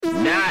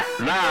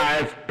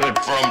Live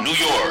from New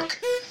York.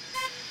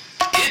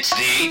 It's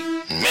the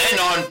Men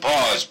on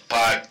Pause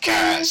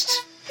podcast.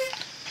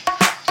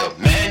 The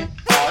Men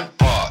on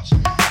Pause.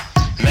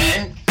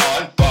 Men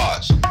on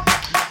Pause.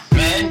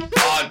 Men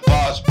on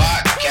Pause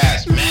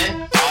podcast.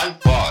 Men on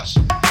Pause.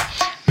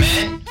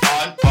 Men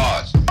on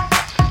Pause.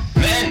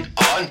 Men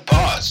on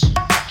Pause.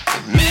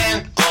 The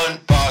Men on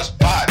Pause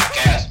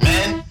podcast.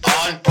 Men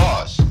on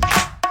Pause.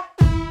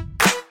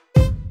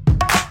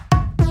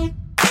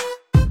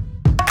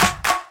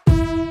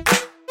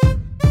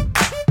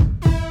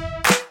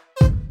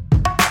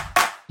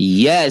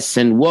 Yes,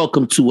 and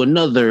welcome to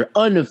another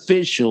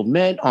unofficial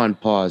Men on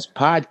Pause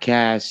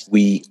podcast.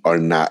 We are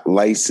not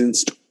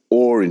licensed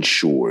or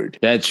insured.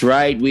 That's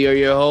right. We are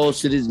your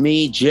hosts. It is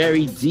me,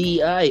 Jerry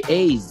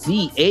Diaz,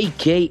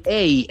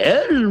 aka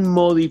El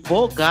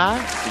Modifoca.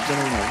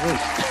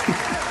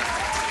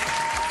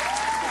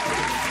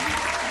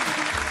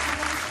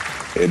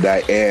 And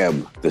I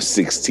am the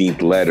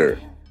 16th letter,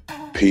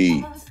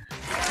 P.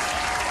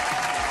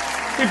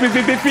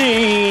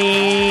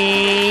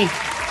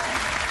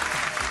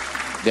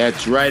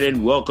 That's right,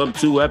 and welcome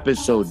to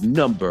episode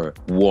number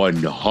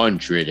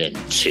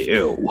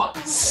 102.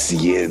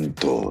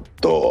 102.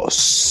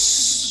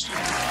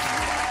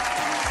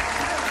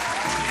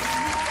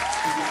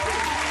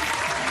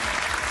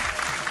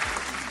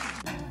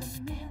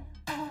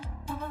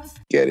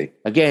 Get it?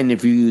 Again,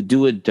 if you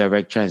do a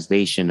direct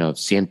translation of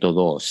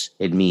 102,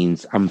 it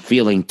means I'm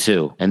feeling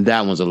two. And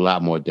that one's a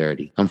lot more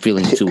dirty. I'm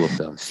feeling two of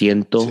them.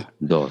 102.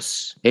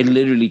 It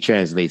literally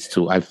translates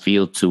to I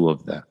feel two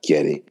of them.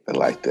 Get it? I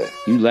like that.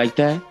 You like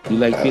that? You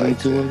like feeling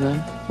two of them?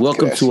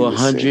 Welcome to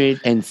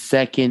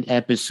 102nd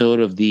episode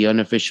of the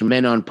Unofficial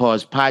Men on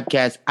Pause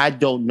podcast. I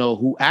don't know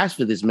who asked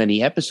for this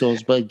many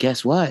episodes, but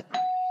guess what?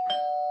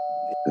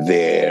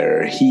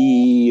 They're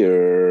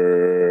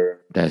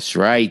here. That's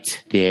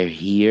right. They're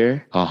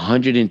here.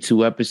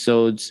 102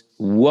 episodes.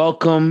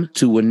 Welcome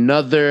to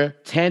another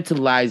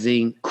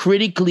tantalizing,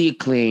 critically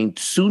acclaimed,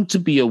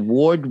 soon-to-be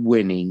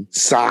award-winning,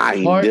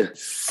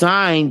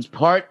 Signed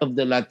part of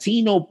the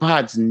Latino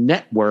Pods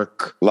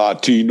Network.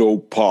 Latino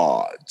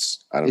Pods.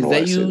 I don't Is know.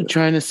 that you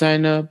trying to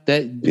sign up?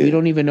 We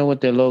don't even know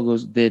what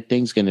their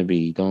thing's gonna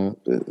be.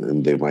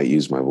 And they might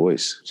use my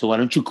voice. So why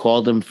don't you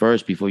call them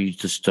first before you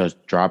just start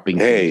dropping?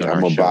 Hey,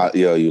 I'm about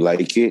you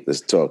like it. Let's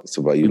talk. It's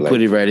about you. You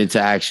put it right into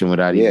action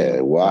without even.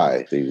 Yeah,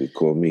 why? They would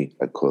call me.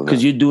 I call them.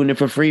 Because you're doing it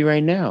for free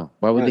right now.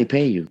 Why would they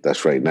pay you?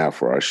 That's right now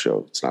for our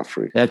show. It's not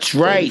free. That's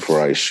right. For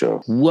our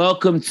show.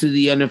 Welcome to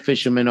the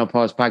Unofficial Men on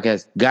Pause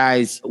podcast.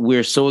 Guys,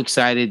 we're so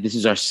excited. This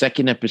is our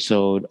second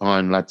episode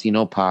on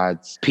Latino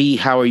Pods. P,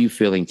 how are you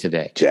feeling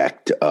today?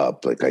 Jacked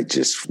up. Like I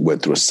just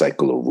went through a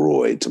cycle of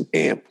roids. I'm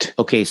amped.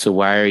 Okay, so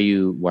why are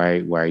you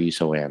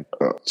so amped?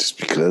 Just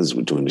because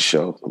we're doing the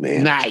show. I'm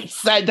amped. Nice.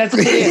 That's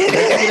good. You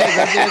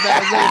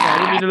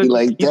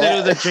like thought that?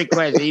 it was a trick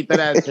question. You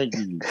thought I was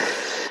tricking you.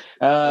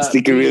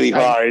 Thinking really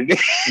hard.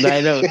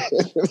 I know.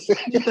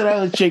 You thought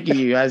I was tricking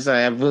you. I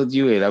pulled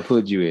you in. All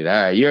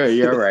right,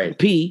 you're right.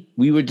 P,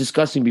 we were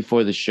discussing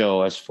before the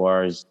show as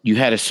far as you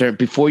had a certain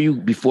before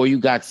you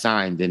got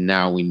signed, and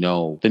now we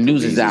know the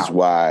news is out.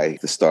 Why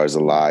the stars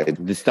aligned.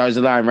 The stars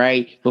aligned,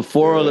 right?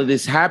 Before all of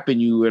this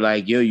happened, you were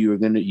like, yo,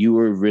 you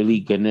were really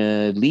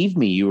gonna leave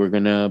me. You were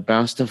gonna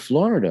bounce to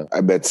Florida.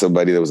 I met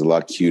somebody that was a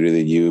lot cuter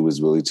than you. Was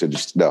willing to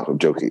just no, I'm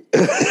joking.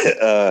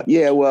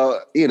 Yeah,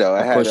 well,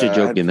 Of course you're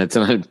joking. That's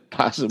not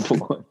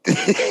possible.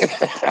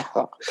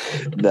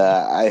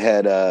 I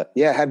had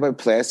my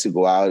plans to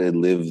go out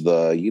and live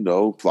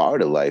the,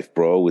 Florida life,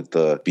 bro, with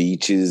the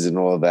beaches and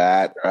all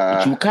that.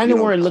 But you kind of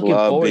weren't looking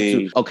forward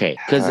to. Okay,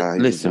 because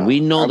listen,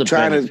 we know the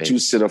trying benefits. to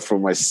juice it up for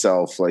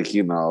myself. Like,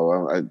 I'm trying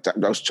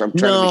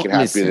to make it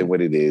happier than what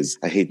it is.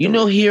 I hate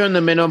here on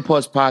the Men on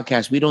Pause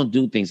podcast, we don't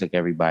do things like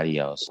everybody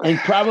else. And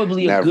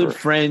probably a good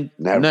friend,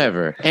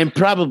 never. And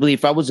probably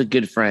if I was a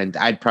good friend,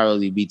 I'd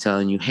probably be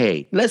telling you,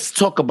 hey, let's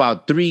talk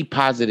about 3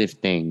 positive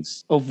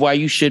things of why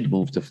you should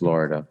move to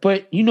Florida.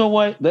 But you know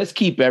what? Let's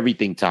keep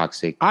everything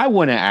toxic. I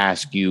want to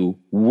ask you,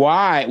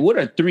 what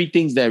are 3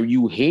 things that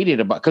you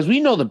hated about? Because we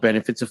know the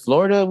benefits of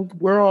Florida.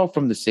 We're all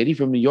from the city,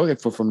 from New York.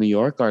 If we're from New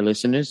York, our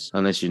listeners,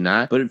 unless you're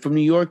not. But from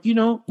New York, you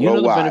know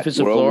the benefits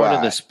of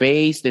Florida, the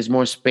space, there's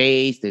more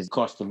space, there's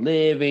cost of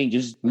living,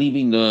 just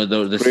leaving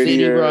the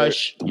city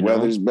rush. The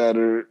weather's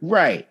better.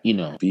 Right,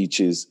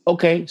 Beaches.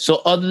 Okay,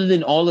 so other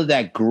than all of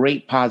that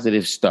great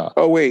positive stuff.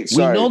 Oh, wait,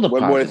 sorry. We know the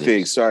one positives. more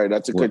thing. Sorry,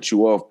 not to cut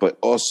you off, but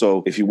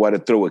also if you want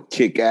to throw a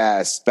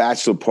kick-ass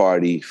bachelor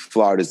party,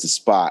 Florida's the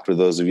spot for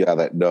those of y'all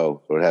that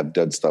know or have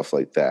done stuff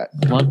like that.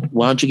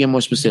 Why don't you get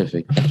more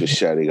specific? Just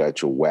shouting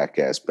out your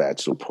whack-ass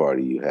bachelor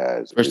party you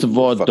had. First of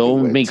all,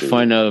 don't make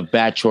fun of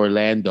Batch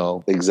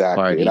Orlando.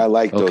 Exactly. Party. And I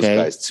like those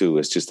guys too.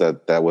 It's just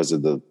that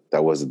wasn't the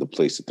That wasn't the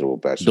place to throw a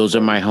bachelor. Those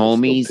are my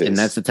homies, and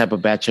that's the type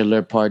of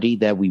bachelor party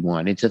that we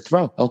wanted to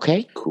throw.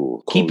 Okay,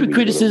 cool. Keep your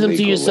criticism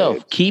to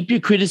yourself. Keep your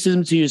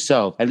criticism to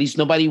yourself. At least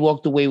nobody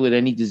walked away with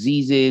any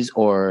diseases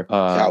or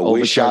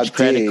overcharged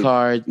credit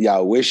cards. Yeah,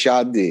 I wish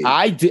I did.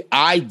 I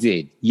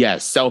did.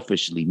 Yes,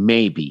 selfishly,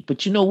 maybe.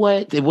 But you know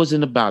what? It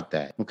wasn't about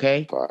that.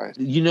 Okay. Fine.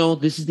 You know,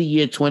 this is the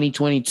year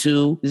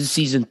 2022. This is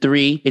season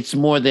 3. It's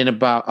more than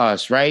about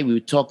us, right? We were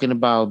talking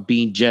about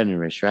being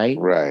generous, right?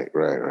 Right.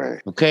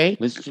 Okay.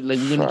 We're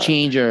gonna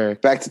change our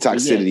back to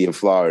toxicity in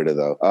Florida,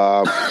 though.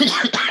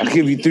 I'll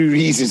give you 3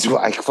 reasons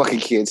why I fucking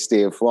can't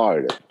stay in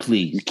Florida.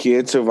 Please. You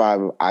can't survive.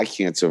 I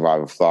can't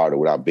survive in Florida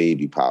without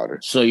baby powder.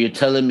 So you're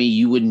telling me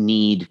you would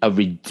need a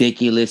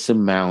ridiculous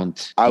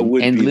amount,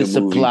 endless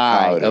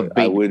supply of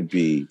baby. I would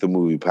be the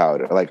movie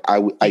powder. Like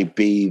I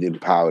bathe in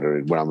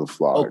powder when I'm in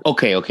Florida.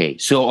 Okay.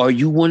 So are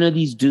you one of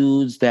these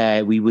dudes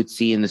that we would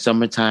see in the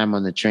summertime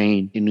on the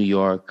train in New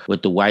York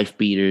with the wife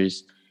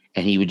beaters?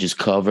 And he would just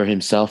cover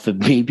himself in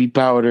baby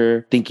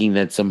powder, thinking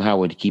that somehow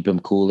would keep him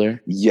cooler?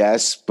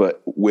 Yes,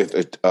 but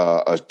with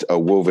a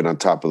woven on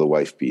top of the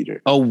wife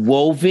beater. A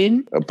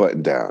woven? A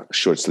button down. A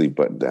short sleeve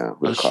button down.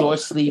 A short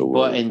sleeve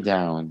button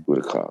down. With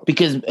a collar.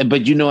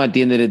 But you know, at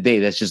the end of the day,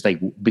 that's just like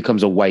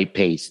becomes a white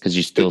paste because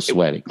you're still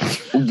sweating.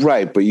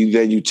 Right, but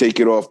then you take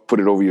it off, put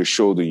it over your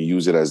shoulder, and you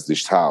use it as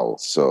dish towel.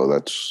 So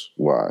that's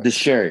why. The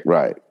shirt.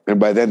 Right. And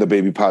by then the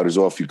baby powder's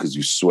off you because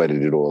you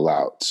sweated it all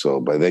out.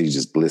 So by then you're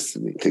just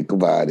glistening. Think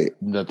about it.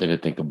 Nothing to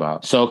think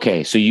about. So,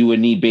 okay. So you would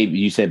need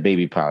you said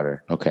baby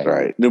powder. Okay.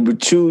 Right. Number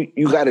 2,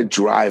 you got to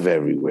drive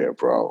everywhere,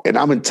 bro. And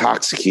I'm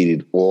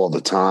intoxicated all the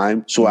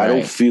time. So I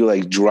don't feel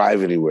like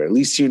driving anywhere. At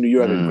least here in New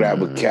York, I can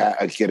grab a cab.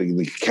 I get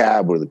a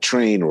cab or the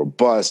train or a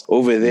bus.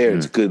 Over there,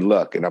 it's good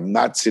luck. And I'm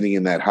not sitting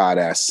in that hot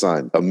ass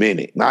sun a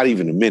minute. Not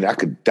even a minute. I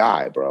could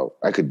die, bro.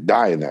 I could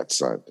die in that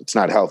sun. It's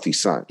not healthy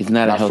sun. It's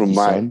not a healthy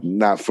sun?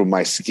 Not from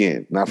my skin.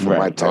 Not from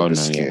my type of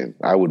skin.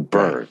 Yeah. I would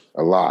burn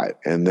alive.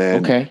 And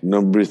then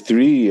number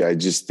 3, I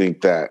just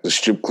think that the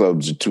strip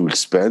clubs are too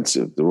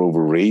expensive. They're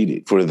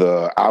overrated for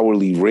the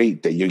hourly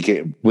rate that you're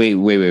getting. Wait.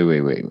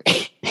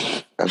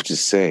 I'm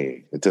just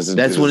saying. It doesn't.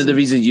 That's one of the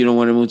reasons you don't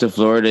want to move to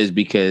Florida is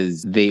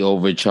because they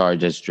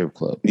overcharge at strip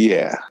clubs.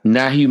 Yeah.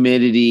 Not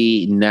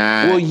humidity,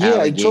 not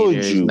I told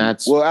you.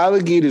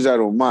 Alligators I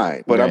don't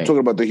mind. But I'm talking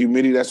about the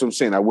humidity. That's what I'm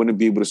saying. I wouldn't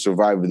be able to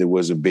survive if there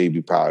wasn't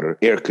baby powder,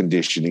 air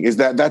conditioning.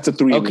 That's a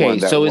 3-in-1. Okay,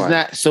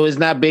 so it's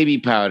not baby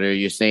powder.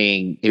 You're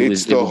saying it would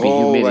be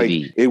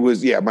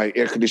humidity. My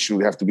air conditioner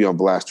would have to be on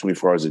blast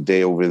 24 hours a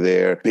day over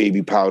there.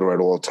 Baby powder at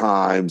all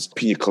times.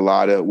 Pina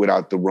colada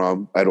without the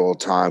rum at all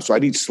times. So I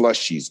need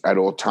slushies at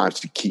all times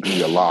to keep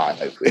me alive.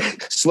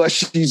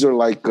 Slushies are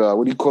like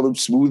what do you call them?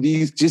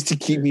 Smoothies, just to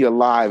keep me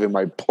alive and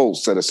my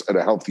pulse at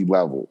a healthy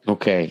level.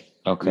 Okay.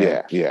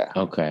 Yeah.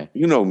 Okay.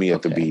 You know me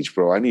at the beach,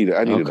 bro. I need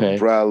an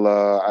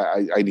umbrella.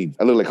 I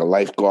look like a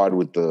lifeguard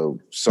with the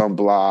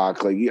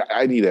sunblock. Like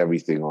I need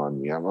everything on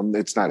me.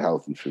 It's not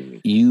healthy for me.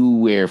 You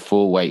wear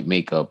full white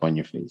makeup on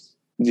your face.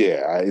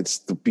 Yeah, it's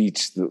the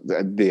beach.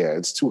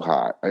 It's too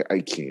hot. I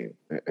can't.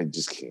 I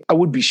just can't. I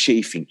would be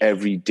chafing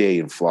every day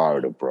in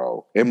Florida,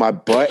 bro. And my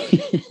butt,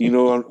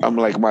 I'm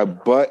like my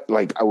butt,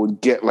 like I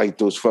would get like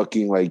those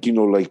fucking like,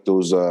 like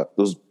those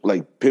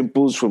like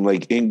pimples from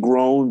like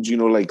ingrowns,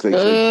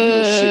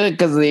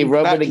 because they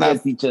rub it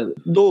against each other.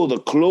 No, the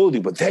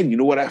clothing. But then you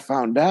know what I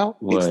found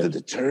out? What? It's the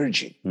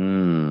detergent.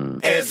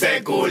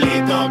 Ese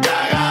culito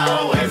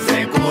cagao,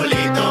 ese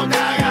culito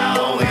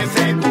cagao,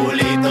 ese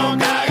culito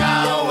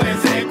cagao,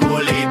 ese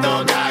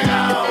culito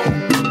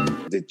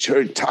cagao. The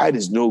Tide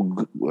is no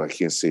good. Well, I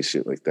can't say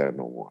shit like that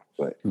no more.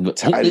 But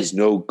Tide is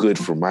no good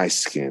for my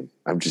skin.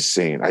 I'm just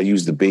saying. I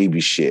use the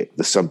baby shit,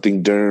 the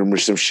something derm or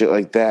some shit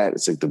like that.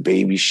 It's like the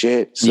baby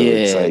shit. So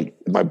it's like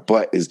my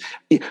butt is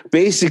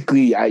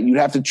basically. You'd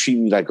have to treat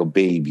me like a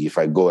baby if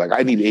I go. Like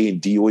I need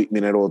A&D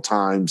ointment at all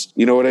times.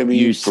 You know what I mean?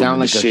 You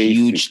sound like a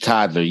huge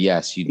toddler.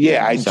 Yes, you do.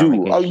 Yeah, I do.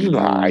 You know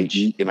how I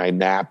eat and I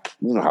nap.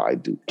 You know how I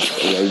do.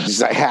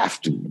 I have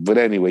to. But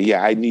anyway,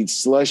 I need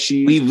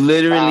slushies. We've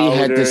literally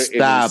had to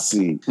stop.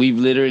 We've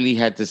literally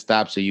had to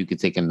stop so you could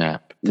take a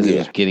nap because it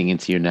was getting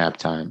into your nap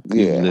time.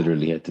 We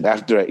literally had to.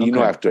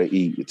 After I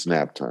eat, it's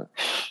nap time.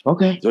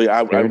 Okay. So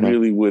I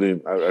really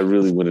wouldn't. I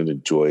really wouldn't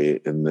enjoy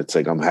it. And it's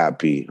like I'm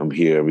happy. I'm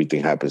here.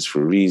 Everything happens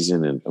for a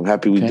reason, and I'm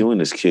happy we're doing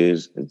this,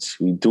 kids.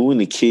 We doing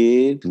the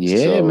kid.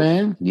 Yeah,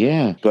 man.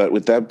 Yeah. But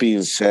with that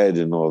being said,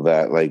 and all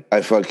that, like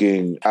I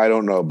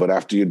don't know. But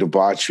after your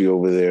debauchery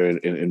over there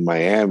in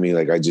Miami,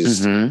 like I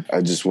just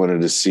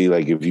wanted to see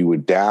like if you were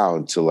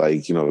down to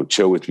like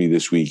chill with me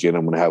this weekend.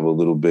 I'm gonna have a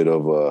little bit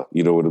of a,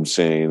 you know what I'm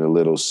saying, a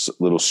little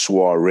little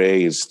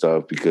soiree and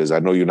stuff, because I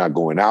know you're not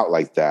going out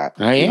like that.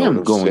 I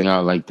am going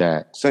out like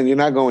that. Son, you're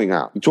not going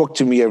out. You talk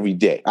to me every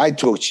day. I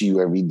talk to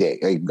you every day.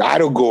 Like, I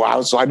don't go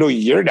out, so I know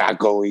you're not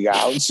going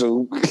out.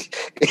 So,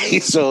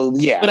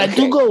 yeah. But I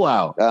do go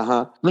out.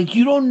 Uh-huh. Like,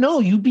 you don't know.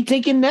 You be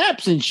taking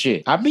naps and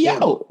shit. I be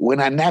out. When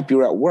I nap,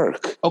 you're at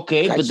work.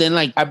 Okay, but then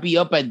like I be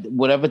up at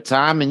whatever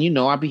time, and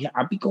I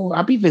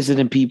be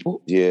visiting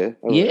people. Yeah.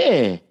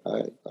 Yeah. All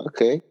right.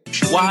 Okay.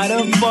 Why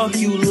the fuck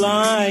you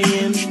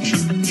lying?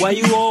 Why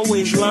you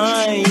always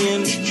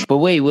lying? But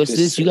wait, what's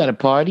this? You got a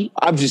party?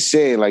 I'm just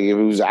saying, like, if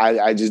it was,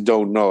 I just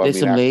don't know. There's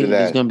some ladies.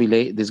 There's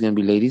gonna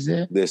be ladies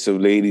there. There's some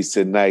ladies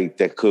tonight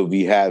that could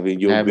be having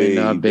your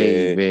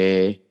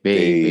baby.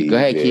 Go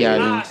ahead,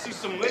 Keanu. I see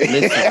some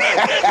ladies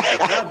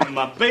having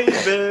my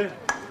baby.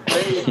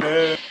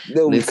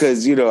 No,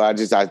 because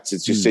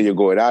since you say you're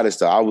going out and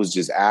stuff, I was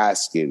just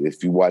asking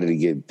if you wanted to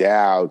get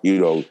down,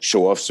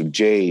 show off some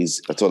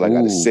J's. That's all I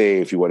got to say.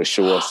 If you want to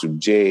show off some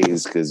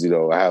J's, because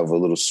I have a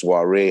little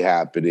soiree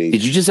happening.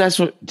 Did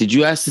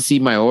you ask to see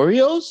my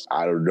Oreos?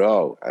 I don't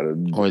know.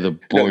 Or the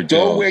Bordeaux.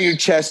 Don't wear your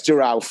Chester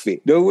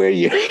outfit. Don't wear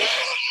your.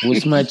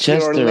 What's my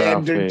Chester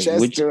outfit?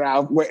 Chester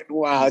outfit.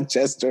 Wild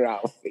Chester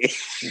outfit.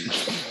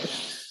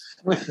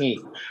 Wait.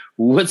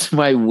 What's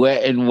my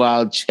wet and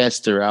wild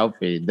Chester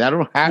outfit? That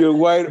don't have your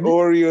white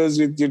Oreos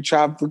with your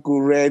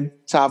tropical red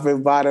top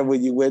and bottom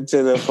when you went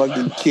to the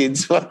fucking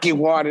kids' fucking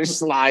water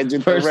slides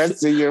with the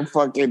rest of your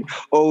fucking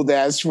old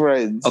ass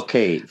friends.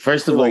 Okay,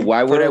 first of all,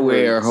 why would I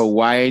wear a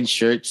Hawaiian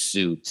shirt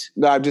suit?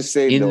 No, I'm just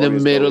saying in the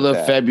middle of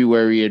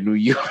February in New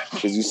York.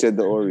 Because you said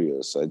the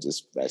Oreos, so I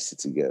just mashed it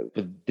together.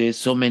 But there's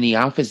so many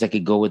outfits that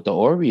could go with the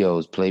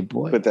Oreos,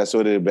 Playboy. But that's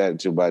what it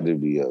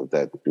reminded me of,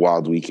 that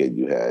wild weekend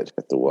you had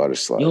at the water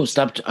slide. Yo,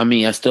 stop!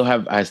 I still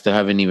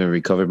haven't even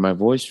recovered my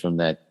voice from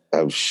that.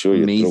 I'm sure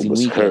your throat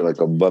was hurt like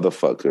a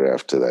motherfucker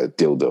after that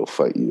dildo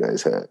fight you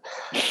guys had.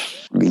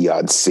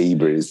 Neon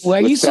sabers. Why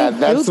are you so filthy?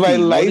 That's my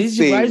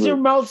lightsaber. Why is your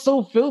mouth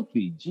so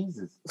filthy?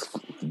 Jesus.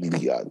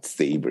 Neon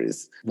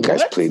sabers. You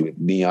guys played with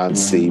neon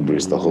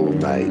sabers the whole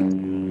night.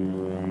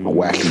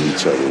 Whacking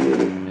each other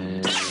with it.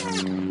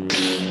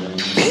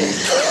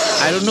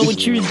 I don't know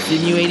what you're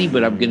insinuating,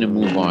 but I'm going to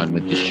move on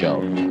with the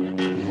show.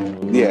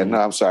 Yeah, no,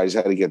 I'm sorry. I just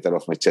had to get that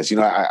off my chest.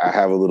 I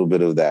have a little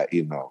bit of that,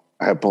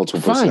 I have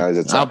multiple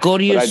personalities. I'll go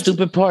to your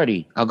stupid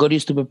party.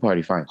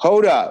 Fine.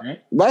 Hold up.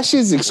 Right? My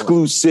shit's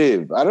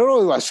exclusive. I don't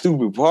know about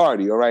stupid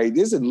party, all right?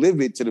 There's a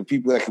limit to the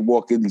people that can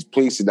walk in these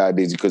places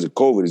nowadays because of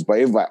COVID. It's by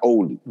invite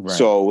only. Right.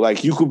 So,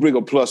 like, you could bring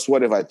a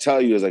 +1 if I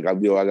tell you. It's like, I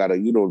gotta,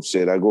 you know what I'm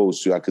saying? I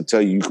could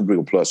tell you could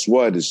bring a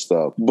 +1 and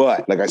stuff.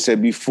 But, like I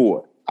said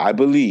before, I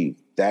believe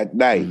that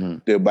night,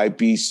 there might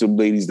be some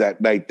ladies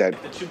that night that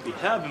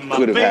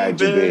could have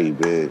had your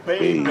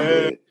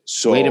baby.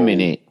 So, wait a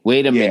minute.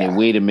 Not that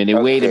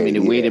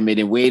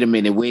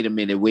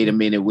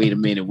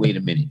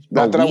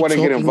I want to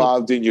get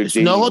involved in your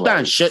dating. No, hold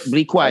on.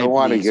 Be quiet,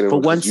 please. For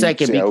 1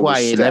 second, be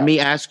quiet. Let me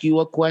ask you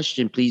a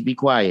question. Please be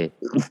quiet.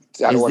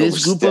 Is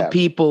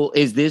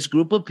this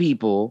group of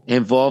people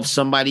involve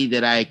somebody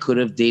that I could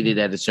have dated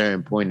at a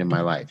certain point in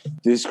my life?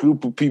 This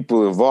group of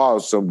people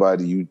involve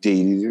somebody you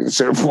dated at a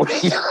certain point.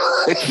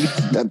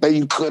 Not that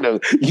you could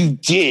have. You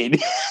did.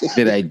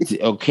 Did I?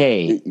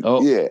 Okay.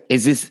 Oh, yeah.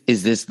 Is this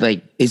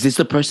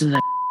the person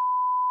that?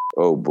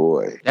 Oh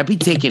boy, I'd be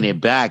taking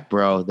it back,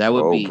 bro. That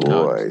would be.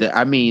 Boy.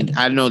 I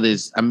know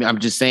this. I'm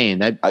just saying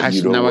that. I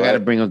got to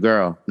bring a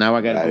girl. Now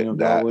I got to bring a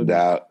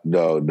girl.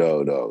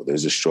 No.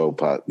 There's a strong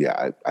pot.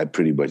 Yeah, I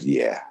pretty much.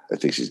 Yeah, I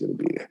think she's gonna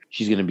be there.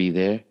 She's gonna be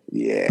there.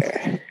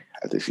 Yeah,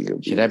 I think she's gonna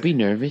be. Should I be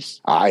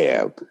nervous? I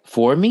am.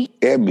 For me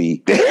and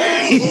me.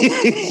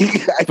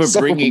 For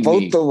bringing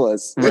both me. Of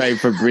us. Right,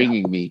 for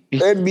bringing me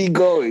and me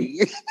going.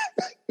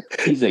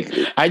 He's like,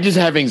 I just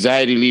have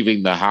anxiety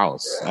leaving the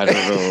house. I don't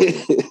know.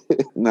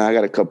 No, I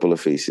got a couple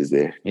of faces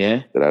there.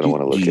 Yeah? That I don't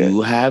want to look at. Do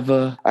you have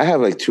a... I have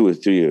like 2 or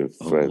 3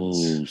 friends.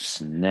 Oh,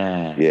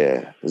 snap.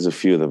 Yeah, there's a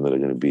few of them that are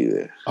going to be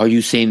there. Are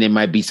you saying there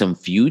might be some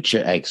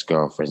future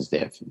ex-girlfriends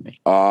there for me?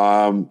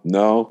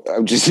 No.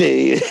 I'm just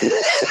saying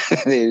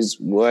there's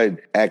one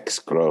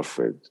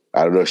ex-girlfriend.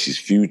 I don't know if she's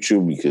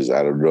future because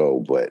I don't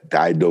know, but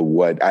I know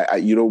what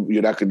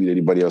you're not gonna need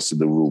anybody else in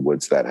the room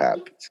once that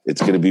happens. It's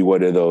gonna be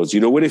one of those. You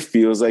know what it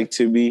feels like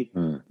to me?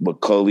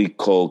 Macaulay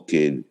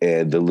Culkin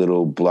and the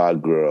little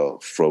blonde girl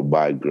from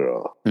My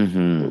Girl.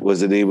 Mm-hmm.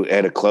 Was the name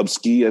Anna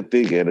Klumsky? I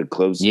think Anna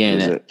Klumsky.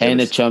 Yeah,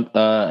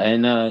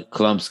 Anna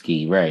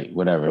Klumsky. Right,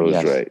 whatever. That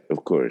was right,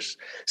 of course.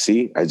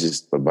 See,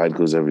 my mind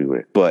goes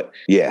everywhere. But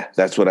yeah,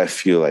 that's what I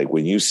feel like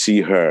when you see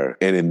her.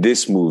 And in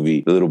this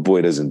movie, the little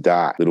boy doesn't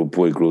die. The little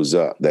boy grows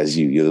up. That's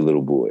you. You're the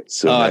little boy.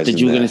 So I thought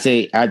you were going to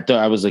say, I thought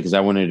I was like, because I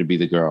wanted to be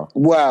the girl.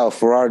 Well,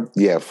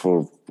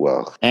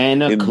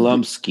 Anna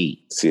Klumsky.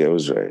 See, I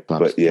was right. Klumsky.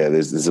 But yeah,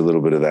 there's a little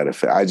bit of that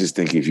effect. I just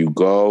think if you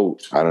go,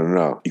 I don't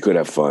know, you could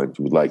have fun.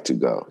 You would like to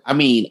go. I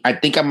mean, I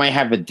think I might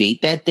have a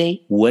date that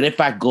day. What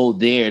if I go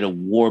there to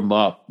warm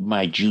up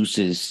my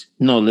juices?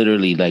 No,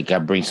 literally, like I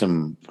bring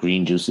some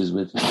green juices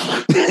with me.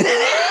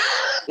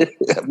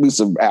 Me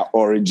some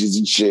oranges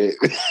and shit.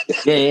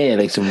 Yeah,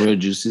 like some real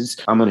juices.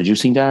 I'm on a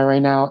juicing diet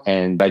right now,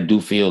 and I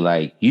do feel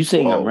like you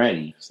saying I'm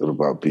ready. It's not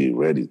about being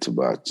ready, it's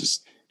about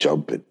just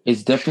jumping.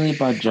 It's definitely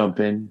about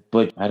jumping,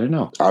 but I don't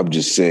know. I'm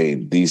just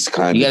saying these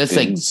kind of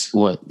things.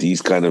 What?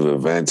 These kind of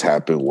events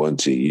happen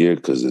once a year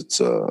because it's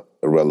a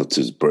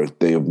relative's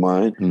birthday of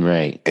mine.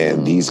 Right.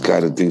 And these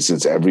kind of things,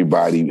 since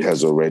everybody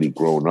has already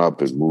grown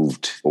up and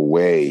moved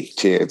away,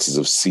 chances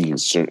of seeing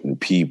certain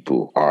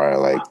people are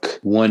like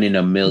 1 in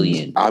a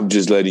million. I'm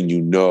just letting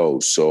you know.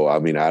 So, I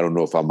mean, I don't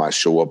know if I might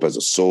show up as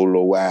a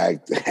solo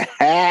act.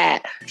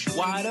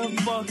 Why the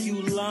fuck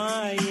you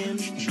lying?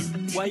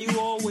 Why you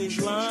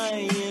always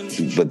lying?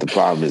 But the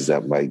problem is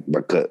that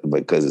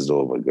my cousins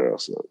know my girl,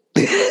 so.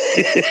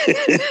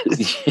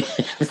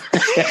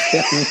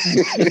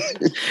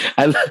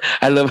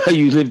 I love how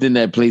you lived in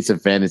that place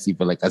of fantasy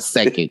for like a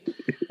second.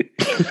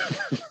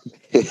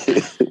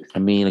 I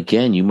mean,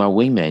 again, you my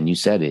wingman. You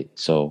said it,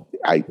 so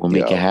we'll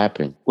make it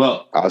happen.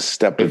 Well, I'll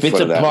step in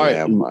front of that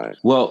landmine.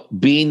 Well,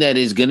 being that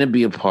it's gonna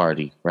be a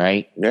party,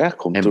 right? Yeah,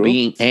 come and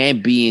through.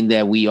 Being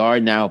that we are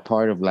now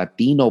part of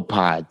Latino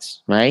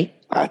Pods, right?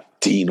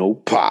 Latino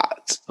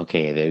Pods.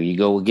 Okay, there you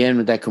go again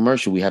with that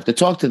commercial. We have to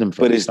talk to them first.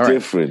 But it's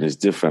different. Right. It's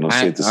different. I'll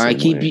say it the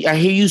same way. I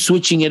hear you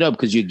switching it up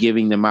because you're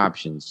giving them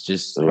options.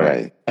 Just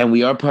right. And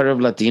we are part of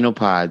Latino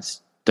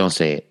Pods. Don't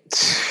say it.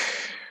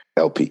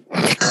 LP.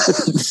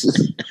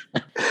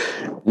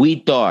 We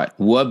thought,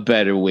 what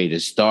better way to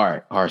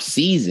start our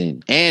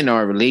season and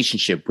our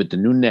relationship with the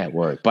new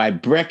network by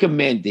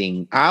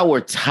recommending our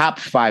top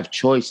 5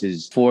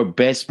 choices for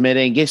best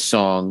merengue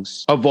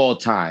songs of all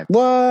time.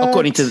 What?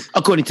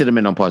 According to the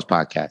Men on Pause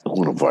podcast.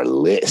 One of our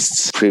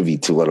lists. Privy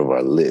to one of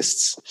our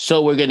lists.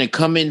 So we're going to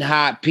come in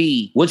hot.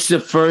 P, what's the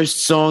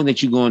first song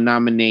that you're going to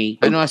nominate?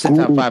 I know I said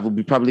top 5. We'll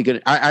be probably going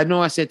to... I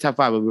know I said top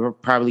 5, but we're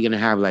probably going to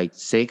have like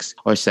 6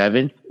 or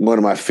 7. One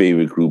of my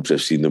favorite groups.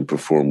 I've seen them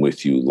perform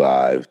with you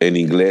live. En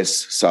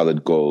inglés,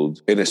 Solid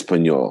Gold. En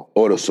español,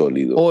 Oro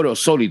Sólido. Oro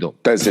Sólido.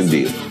 Está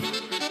encendido.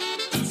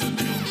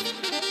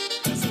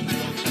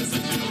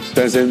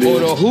 Está encendido.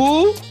 Oro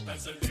who?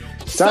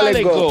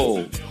 Solid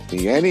Gold.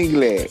 Y en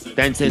inglés.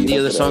 Está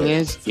encendido the song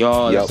is?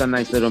 Yo, that's a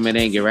nice little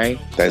merengue, right?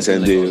 Está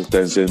encendido,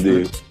 está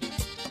encendido.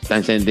 Está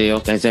encendido,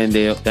 está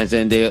encendido, está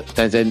encendido,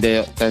 está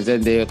encendido, está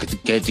encendido.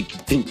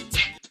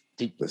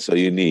 That's all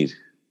you need.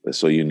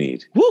 That's all you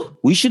need. Woo!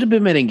 We should have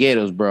been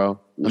merengueros, bro.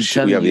 We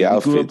have the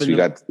outfits. We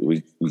got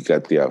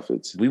the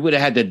outfits. We would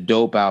have had the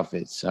dope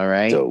outfits. All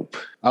right. Dope.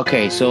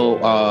 Okay, so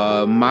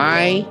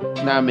my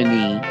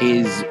nominee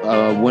is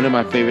one of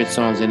my favorite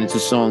songs, and it's a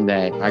song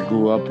that I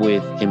grew up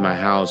with in my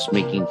house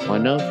making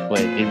fun of,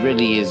 but it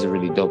really is a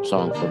really dope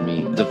song for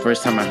me. The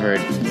first time I heard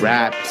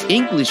rap,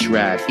 English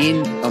rap,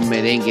 in a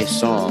merengue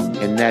song,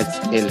 and that's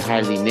El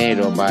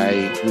Jardinero by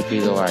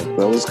Wilfrido Vargas.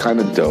 That was kind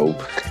of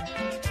dope.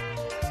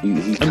 I mean,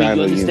 you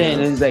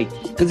understand? It's like,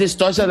 because it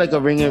starts out like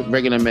a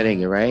regular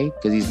merengue, right?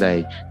 Because he's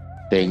like,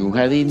 tengo un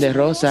jardín de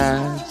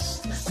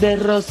rosas,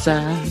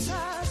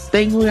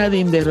 tengo un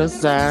jardín de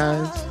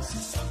rosas.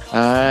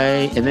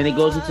 And then it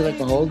goes into like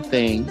the whole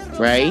thing,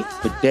 right?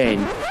 But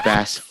then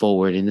fast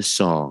forward in the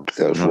song,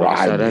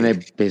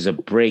 there's a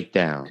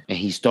breakdown, and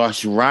he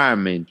starts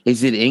rhyming.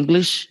 Is it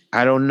English?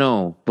 I don't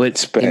know,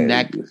 but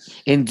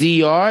in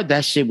DR,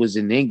 that shit was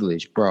in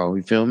English, bro.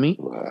 You feel me?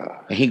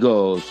 Wow. And he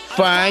goes,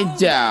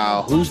 find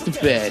out who's the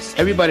best.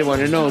 Everybody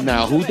want to know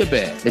now who's the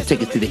best. They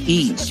take it to the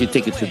east, you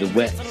take it to the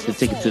west, they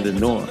take it to the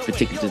north, they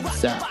take it to the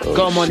south.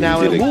 Come on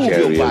now and move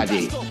your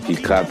body. He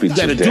copied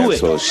your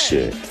dancehall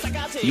shit.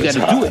 You got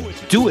to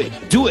do it.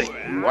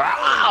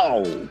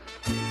 Wow.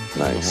 Nice.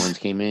 The horns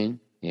came in.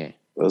 Yeah.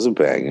 That was a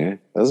banger.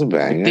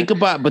 Think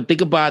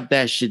about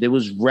that shit. There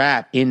was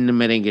rap in the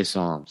merengue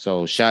song.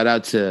 So shout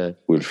out to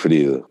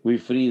Wilfrido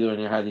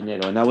and El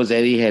Jardinero. And that was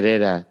Eddie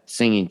Herrera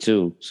singing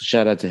too. So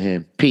shout out to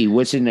him. P,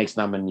 what's your next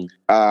nominee?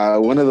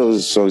 One of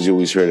those songs you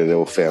always heard at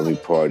old family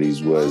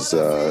parties was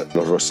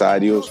Los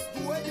Rosarios,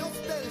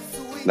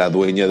 La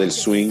Dueña del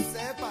Swing.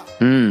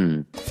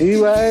 Y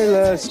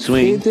baila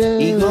swing,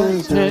 y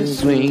goza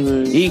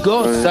swing, y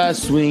goza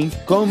swing,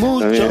 con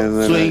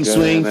mucho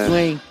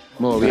swing.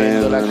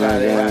 Moviendo la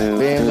cadera,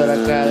 moviendo la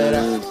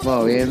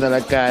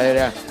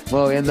cadera,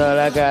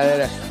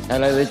 a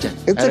la derecha,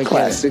 it's a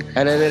classic.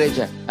 A la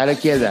derecha, a la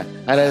izquierda,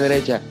 a la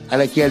derecha, a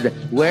la izquierda.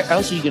 Where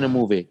else are you gonna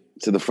move it?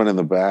 To the front and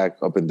the back,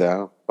 up and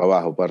down, pa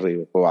abajo, pa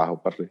arriba, pa abajo,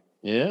 pa arriba.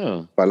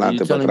 Yeah. Pa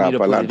adelante, pa atrás,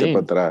 pa adelante,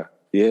 pa atrás.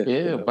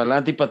 Yeah, pa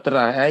adelante y pa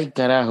atrás. Ay,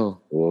 carajo.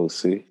 We'll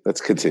see.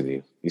 Let's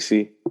continue. You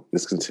see?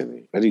 Let's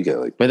continue. How do you get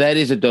like that? But that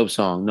is a dope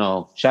song.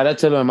 No. Shout out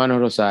to Los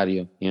Hermanos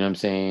Rosario. You know what I'm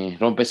saying?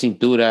 Rompe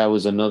Cintura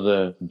was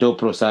another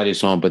dope Rosario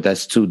song, but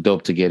that's too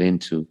dope to get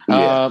into.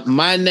 Yeah.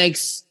 My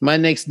next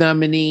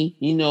nominee,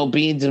 you know,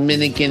 being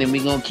Dominican, and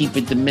we're going to keep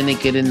it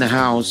Dominican in the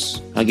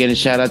house. Again, a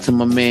shout out to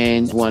my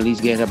man, Juan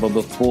Luis Guerra. But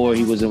before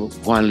he was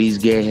Juan Luis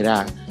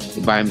Guerra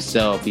by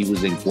himself, he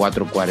was in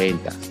 440.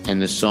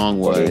 And the song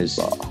was,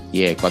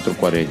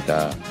 440.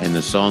 And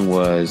the song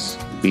was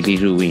Billy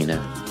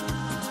Ruina.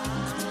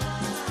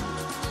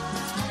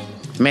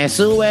 Me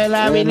sube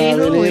la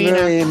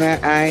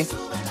bilirruina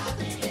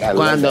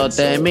cuando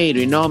te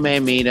miro y no me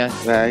miras.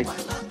 Right.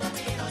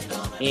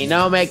 Y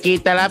no me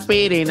quita la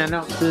pirina,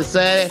 no. Tú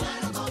sabes,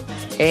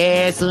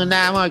 es un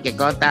amor que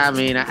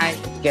contamina. Ay,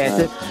 que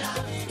es.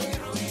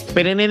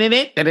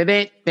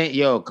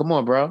 Yo, come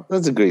on, bro.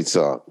 That's a great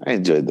song. I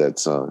enjoyed that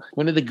song.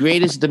 One of the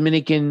greatest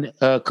Dominican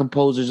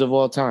composers of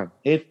all time,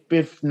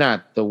 if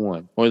not the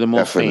one or the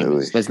most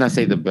famous. Let's not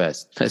say the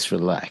best. Let's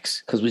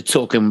relax, because we're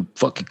talking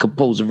fucking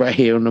composer right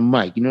here on the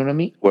mic. You know what I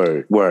mean?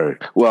 Word.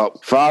 Well,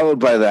 followed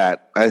by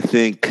that, I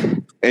think,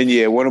 and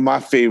yeah, one of my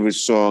favorite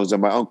songs that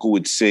my uncle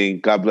would sing.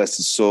 God bless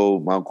his soul.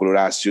 My uncle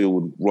Horacio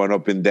would run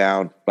up and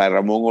down by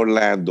Ramon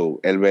Orlando,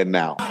 El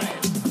Bernal.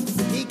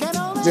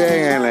 You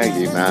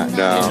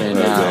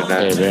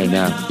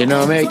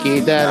know, make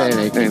it that.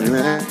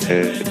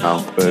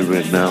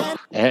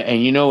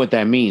 And you know what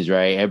that means,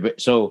 right?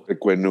 So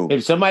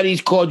if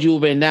somebody's called you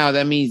now,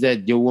 that means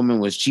that your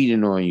woman was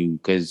cheating on you,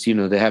 because, you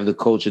know, they have the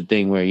culture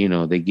thing where, you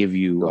know, they give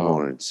you the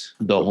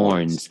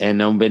horns. And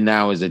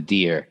now is a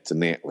deer. It's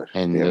an antler.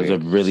 And those are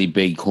really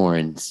big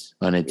horns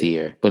on a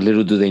deer. But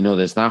little do they know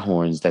that's not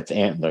horns, that's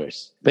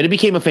antlers. But it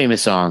became a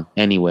famous song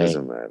anyway.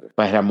 Doesn't matter.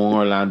 By Ramon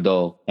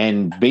Orlando.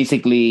 And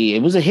basically,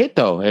 it was a hit,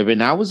 though. Every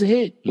now was a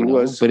hit. It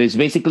was. But it's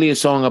basically a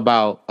song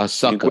about a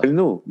sucker.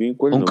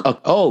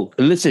 Oh,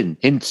 listen.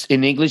 In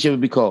English, it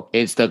would be called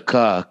It's the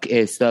Cuck.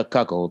 It's the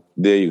Cuckold.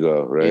 There you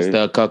go, right? It's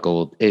the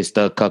Cuckold. It's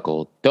the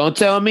Cuckold. Don't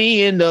tell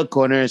me in the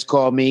corners,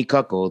 call me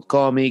Cuckold.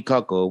 Call me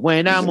Cuckold.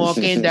 When I'm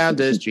walking down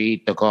the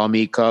street, they'll call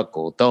me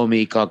Cuckold. Throw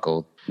me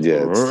Cuckold.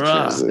 Yeah,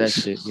 that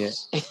shit. Yeah,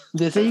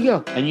 there you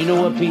go. And you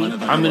know what, Pete?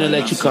 I'm gonna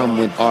let you come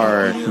with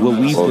what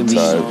we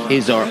believe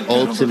is our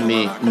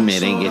ultimate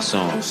merengue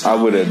song. I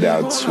would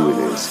announce who it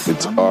is.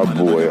 It's our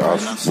boy,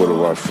 one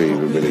of our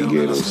favorite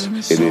merengueros,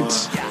 and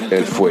it's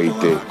El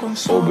Fuerte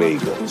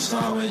Omega.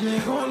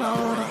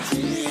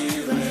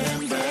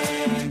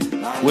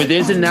 Where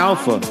there's an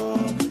alpha,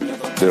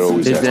 there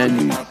always has to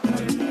be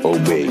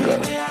Omega.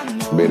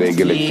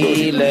 Merengue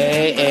electrónico.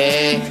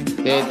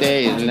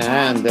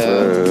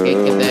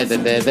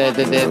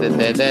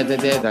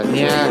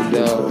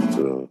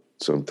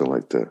 Something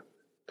like that,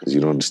 because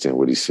you don't understand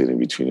what he's saying in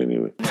between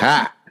anyway.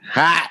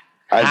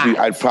 I'd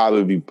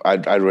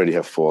already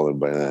have fallen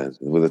by then.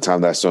 By the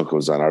time that song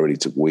comes on, I already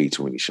took way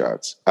too many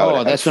shots.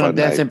 That's when I'm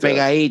dancing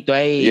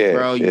pegadito,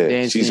 bro. You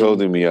dancing. She's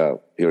holding me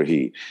up, or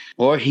he.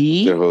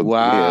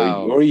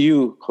 Wow. Yeah, or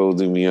you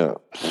holding me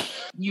up.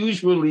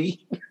 Usually.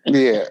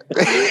 Yeah.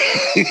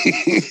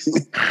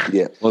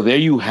 Yeah. Well, there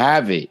you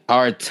have it.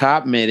 Our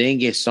top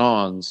merengue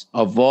songs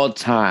of all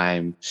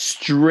time.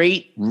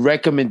 Straight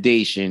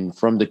recommendation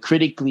from the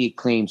critically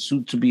acclaimed,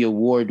 soon-to-be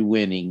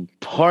award-winning,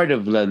 part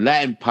of the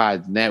Latin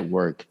Pod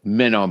Network,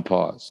 Men on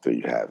Pause. There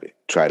you have it.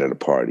 Try it at a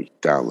party.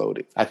 Download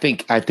it. I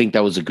think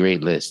that was a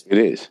great list. It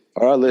is.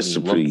 Our lists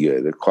are pretty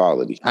good. They're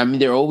quality. I mean,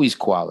 they're always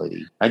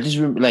quality. I just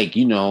remember,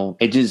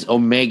 it just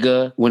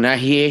Omega. When I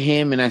hear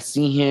him and I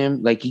see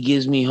him, he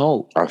gives me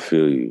hope. I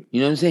feel you.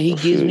 You know what I'm saying? He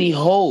gives me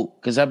hope,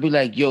 because I'd be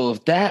like, yo,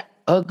 if that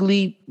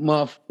ugly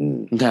muff.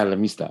 Nah, let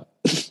me stop.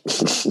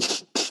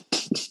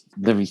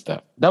 Let me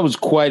stop. That was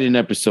quite an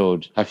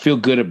episode. I feel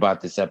good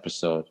about this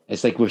episode.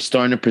 It's like we're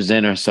starting to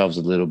present ourselves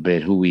a little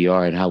bit, who we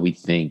are and how we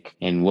think,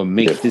 and what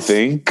makes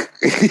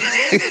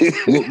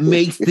what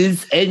makes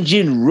this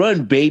engine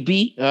run,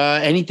 baby.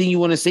 Anything you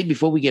want to say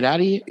before we get out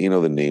of here? You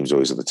know, the name's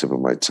always on the tip of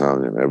my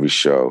tongue, and every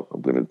show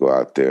I'm going to go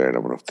out there and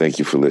I'm going to thank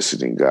you for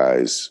listening,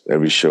 guys.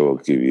 Every show I'll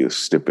give you a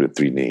snippet of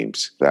 3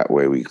 names. That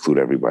way we include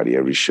everybody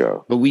every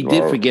show. But we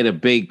did forget a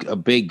big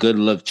good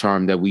luck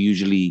charm that we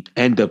usually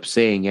end up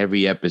saying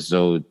every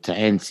episode to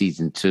end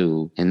season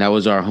 2, and that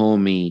was our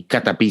homie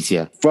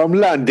Catapicia from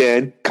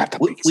London.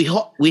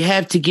 We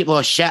have to give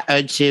our shout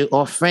out to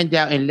our friend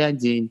out in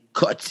London,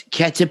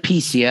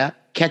 Catapixia.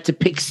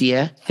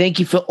 Thank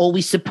you for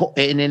always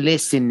supporting and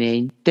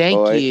listening.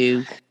 Thank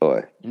you.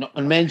 Not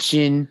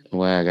mention.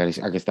 Well, I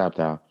can stop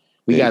now.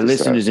 We got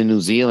listeners in New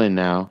Zealand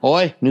now.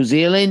 Oi, New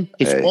Zealand.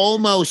 It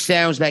almost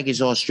sounds like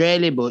it's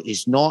Australian, but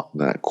it's not.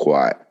 Not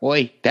quite.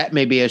 Oi, that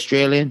may be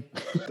Australian.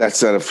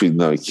 That's not a free.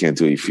 No, you can't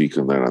do it if you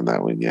can learn on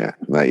that one. Yeah,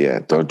 not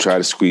yet. Don't try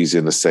to squeeze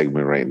in a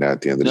segment right now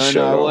at the end of the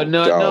show. No. I'm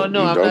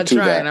not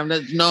trying.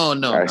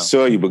 No. I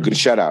saw you, but good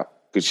shout out.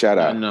 Good shout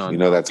out.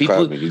 No. That's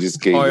coming. You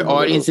just gave our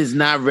audience is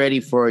not ready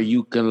for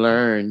You Can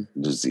Learn.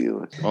 New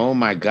Zealand. Oh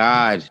my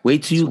God.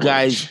 Wait till you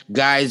guys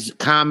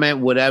comment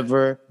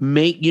whatever.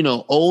 Make,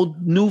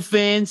 new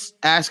fans,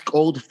 ask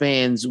old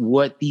fans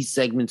what these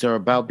segments are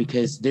about,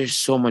 because they're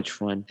so much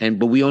fun.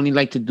 But we only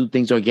like to do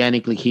things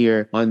organically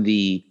here on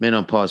the Men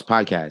on Pause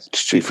podcast.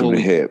 Straight from the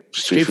hip.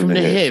 Straight from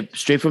the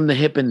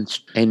hip and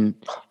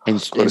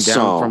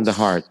down from the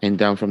heart. And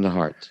down from the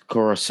heart.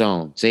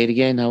 Corazon. Say it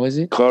again. How is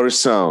it?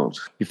 Corazon.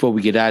 Before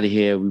we get out of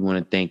here, we want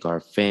to thank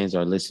our fans,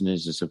 our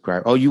listeners, the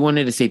subscribers. Oh, you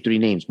wanted to say 3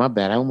 names. My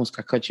bad. I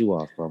cut you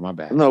off, bro. My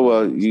bad. No,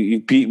 well,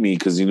 you beat me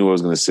because you knew I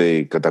was going to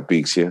say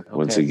Catapixia. Okay.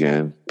 Once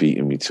again,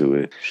 beating me to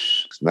it.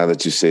 Now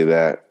that you say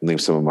that, name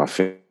some of my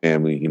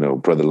family,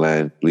 Brother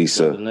Len,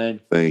 Lisa. Brother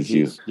Len. Thank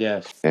you.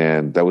 Yes.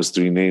 And that was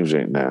 3 names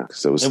right now.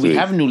 So and we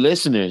have new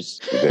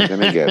listeners. They're going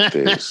to get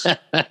this.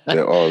 They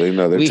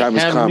know their time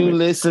is coming. We have new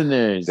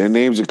listeners. Their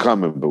names are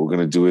coming, but we're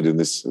going to do it in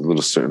this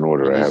little certain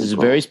order. This is a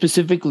very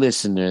specific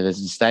listener that's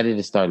decided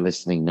to start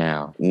listening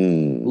now.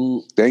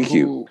 Thank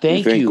you.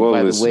 Thank you,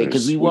 by the way,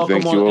 because we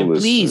welcome all. And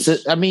please,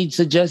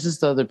 suggest this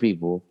to other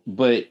people.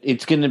 But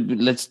it's going to be,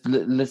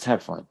 let's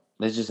have fun.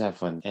 Let's just have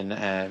fun. And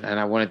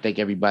I want to thank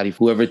everybody,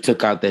 whoever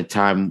took out that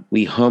time.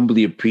 We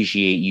humbly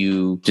appreciate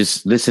you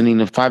just listening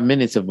to 5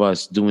 minutes of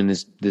us doing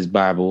this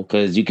Bible,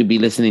 because you could be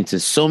listening to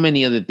so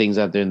many other things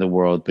out there in the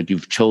world, but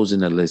you've chosen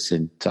to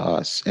listen to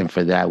us. And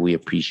for that, we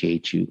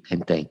appreciate you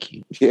and thank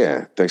you.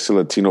 Yeah. Thanks to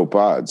Latino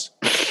Pods.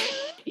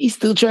 He's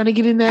still trying to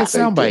get in that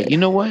soundbite. You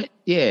know what?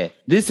 Yeah.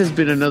 This has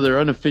been another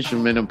unofficial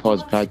Men on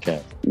Pause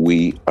podcast.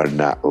 We are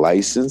not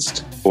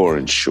licensed or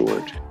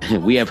insured.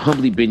 We have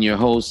humbly been your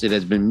host. It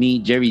has been me,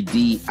 Jerry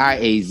D.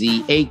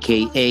 IAZ,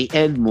 a.k.a.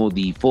 El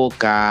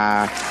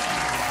Modifoca.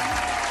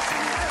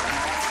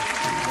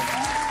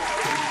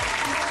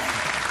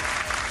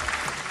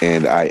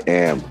 And I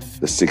am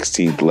the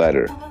 16th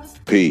letter,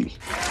 P.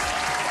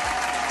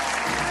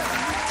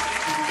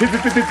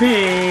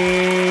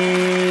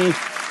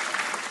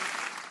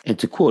 And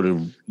to quote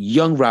a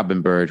young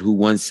Robin Bird who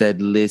once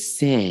said,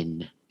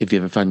 listen, if you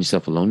ever find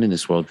yourself alone in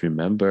this world,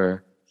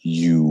 remember,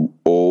 you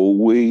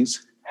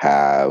always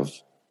have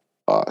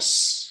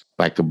us.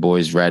 Like a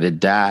boy's ride or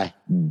die.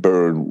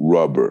 Burn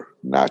rubber,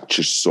 not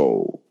your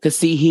soul. Because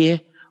see here,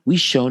 we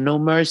show no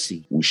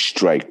mercy. We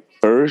strike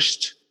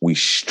first, we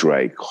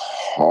strike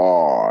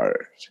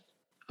hard.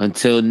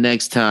 Until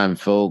next time,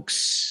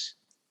 folks.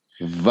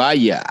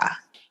 Vaya.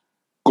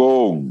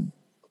 Con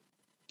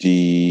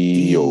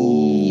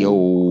Dios.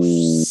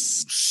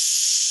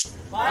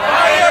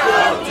 Vaya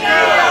con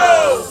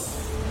Dios.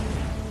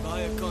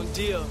 Vaya con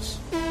Dios.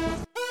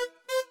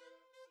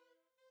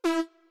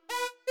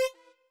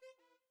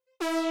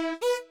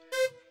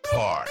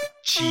 Part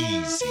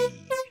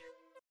cheesy.